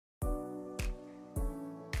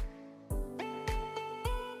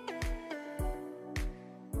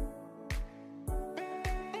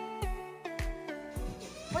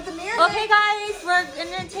with the mirror. Okay, guys, we're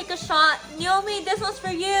gonna take a shot. Naomi, this one's for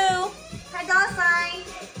you. Hi, dollar sign.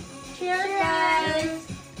 Cheers, guys.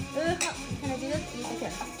 Ooh, can I do this? You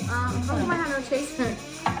can. How come I have no chaser?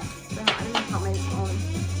 I didn't pop my own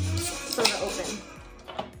soda open.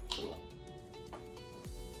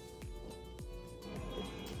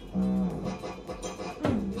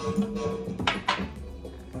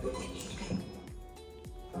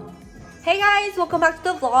 Hey guys, welcome back to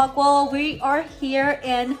the vlog. Well, we are here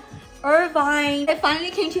in Irvine. I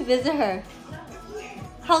finally came to visit her.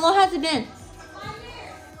 How long has it been?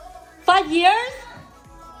 5 years?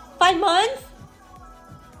 5 months?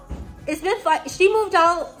 It's been she moved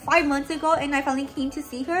out 5 months ago and I finally came to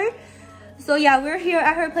see her. So yeah, we're here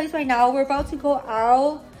at her place right now. We're about to go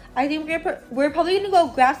out. I think we're probably gonna go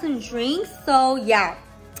grab some drinks. So yeah,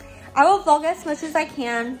 I will vlog as much as I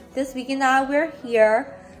can this weekend that we're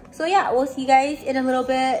here. So yeah, we'll see you guys in a little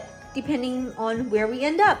bit depending on where we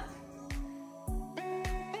end up.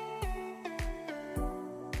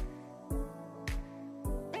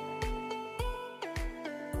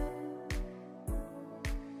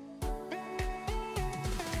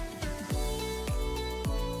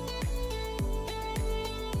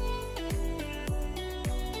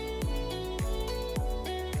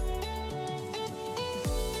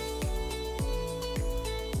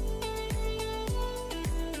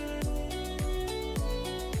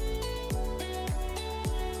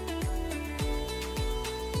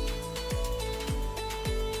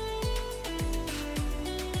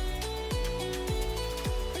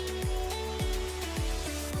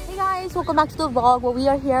 Guys, welcome back to the vlog. Well, we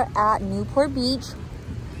are here at Newport Beach.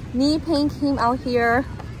 Me and Payne came out here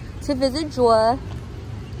to visit Joy.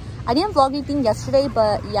 I didn't vlog anything yesterday,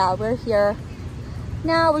 but yeah, we're here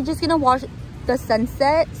now. We're just gonna watch the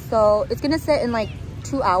sunset. So it's gonna set in like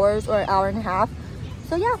 2 hours or an hour and a half.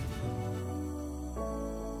 So yeah.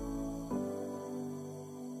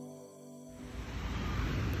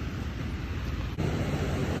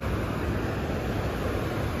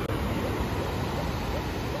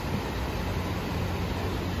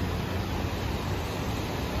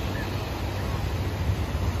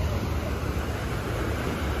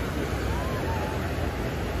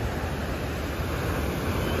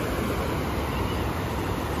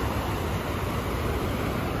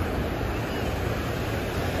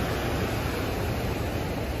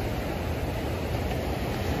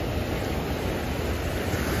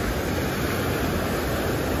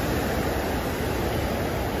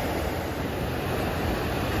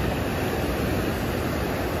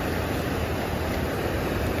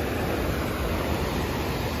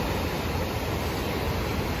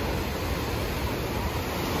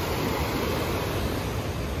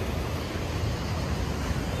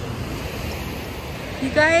 You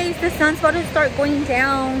guys, the sun's about to start going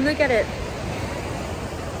down. Look at it.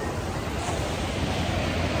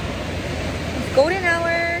 It's golden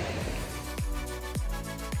hour.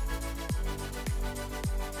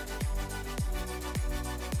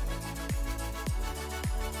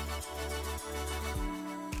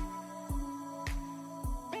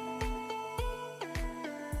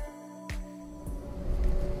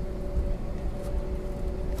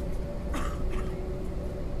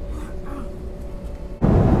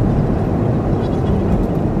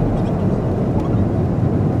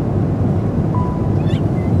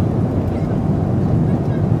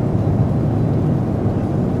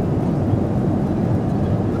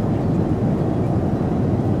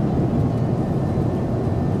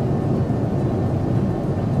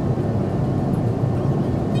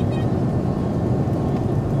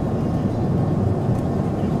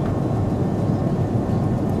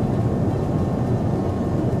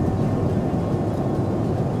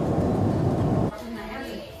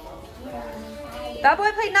 That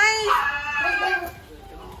boy played nice.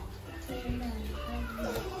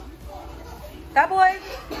 That boy.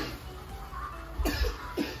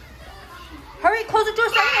 Hurry, close the door.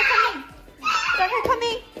 Sunhead coming. Sunhead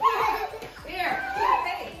coming. Here.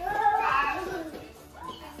 Hey.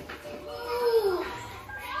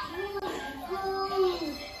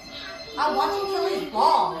 I want you to kill his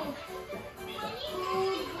ball.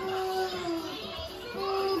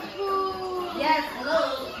 Yes,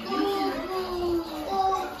 hello.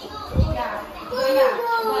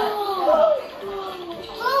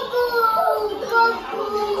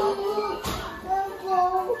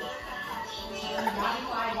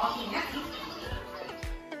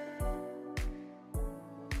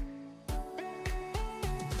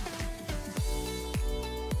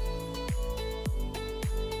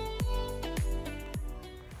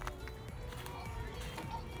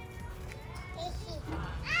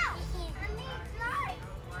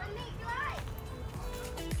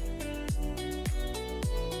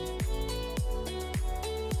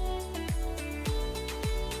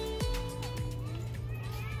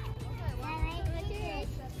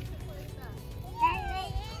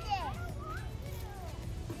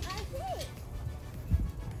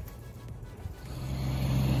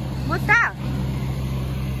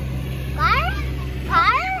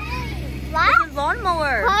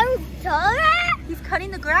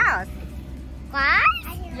 grass. Grass?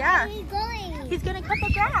 Yeah. Where are you going? He's gonna cut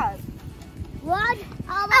the grass. What?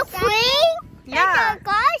 A queen? Yeah. Oh my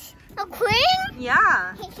gosh, a queen?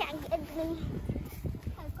 Yeah. He can't get me.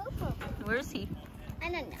 I'll go for it. Where is he? I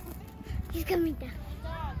don't know. He's coming down.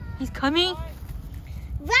 He's coming.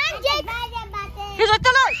 Run, Jake! He's right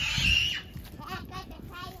there. Look.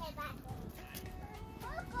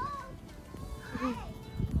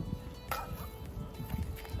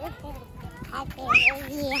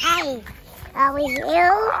 Hi. Are we you?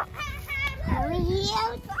 Are we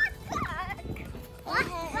you? Look,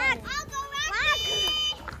 I'll go Rocky.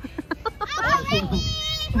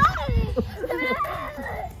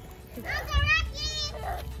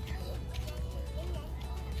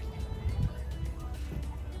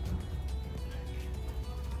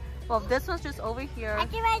 Well, this one's just over here. I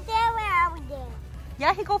can right there. Where are we there?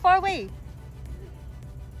 Yeah, he go far away.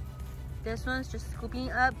 This one's just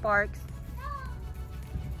scooping up barks.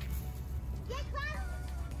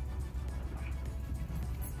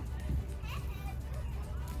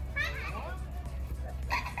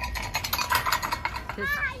 This,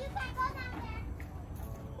 You can't go down there.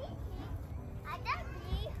 I don't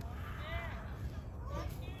see.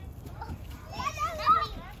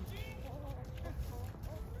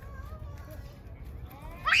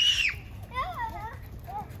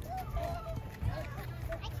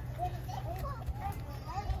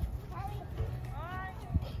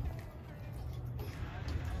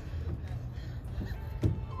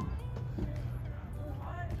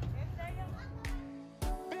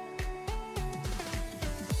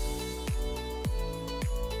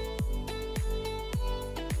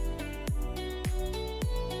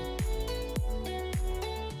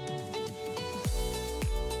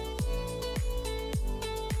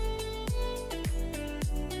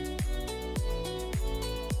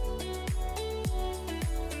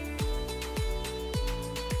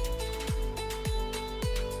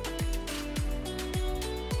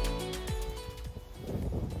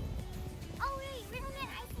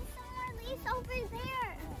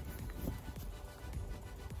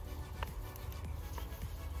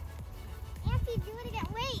 Do it again.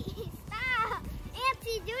 Wait, stop.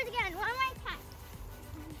 Auntie, do it again. One more time.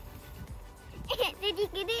 Did you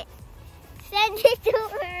get it? Send it to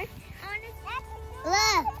her.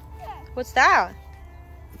 Look. what's that?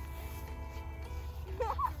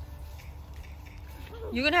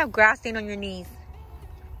 You're gonna have grass stain on your knees.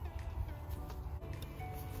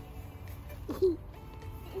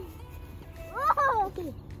 Whoa.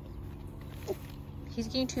 He's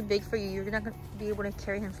getting too big for you. You're not gonna be able to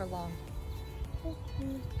carry him for long. I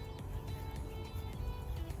can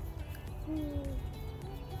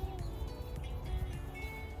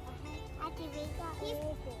make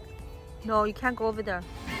that. No, you can't go over there.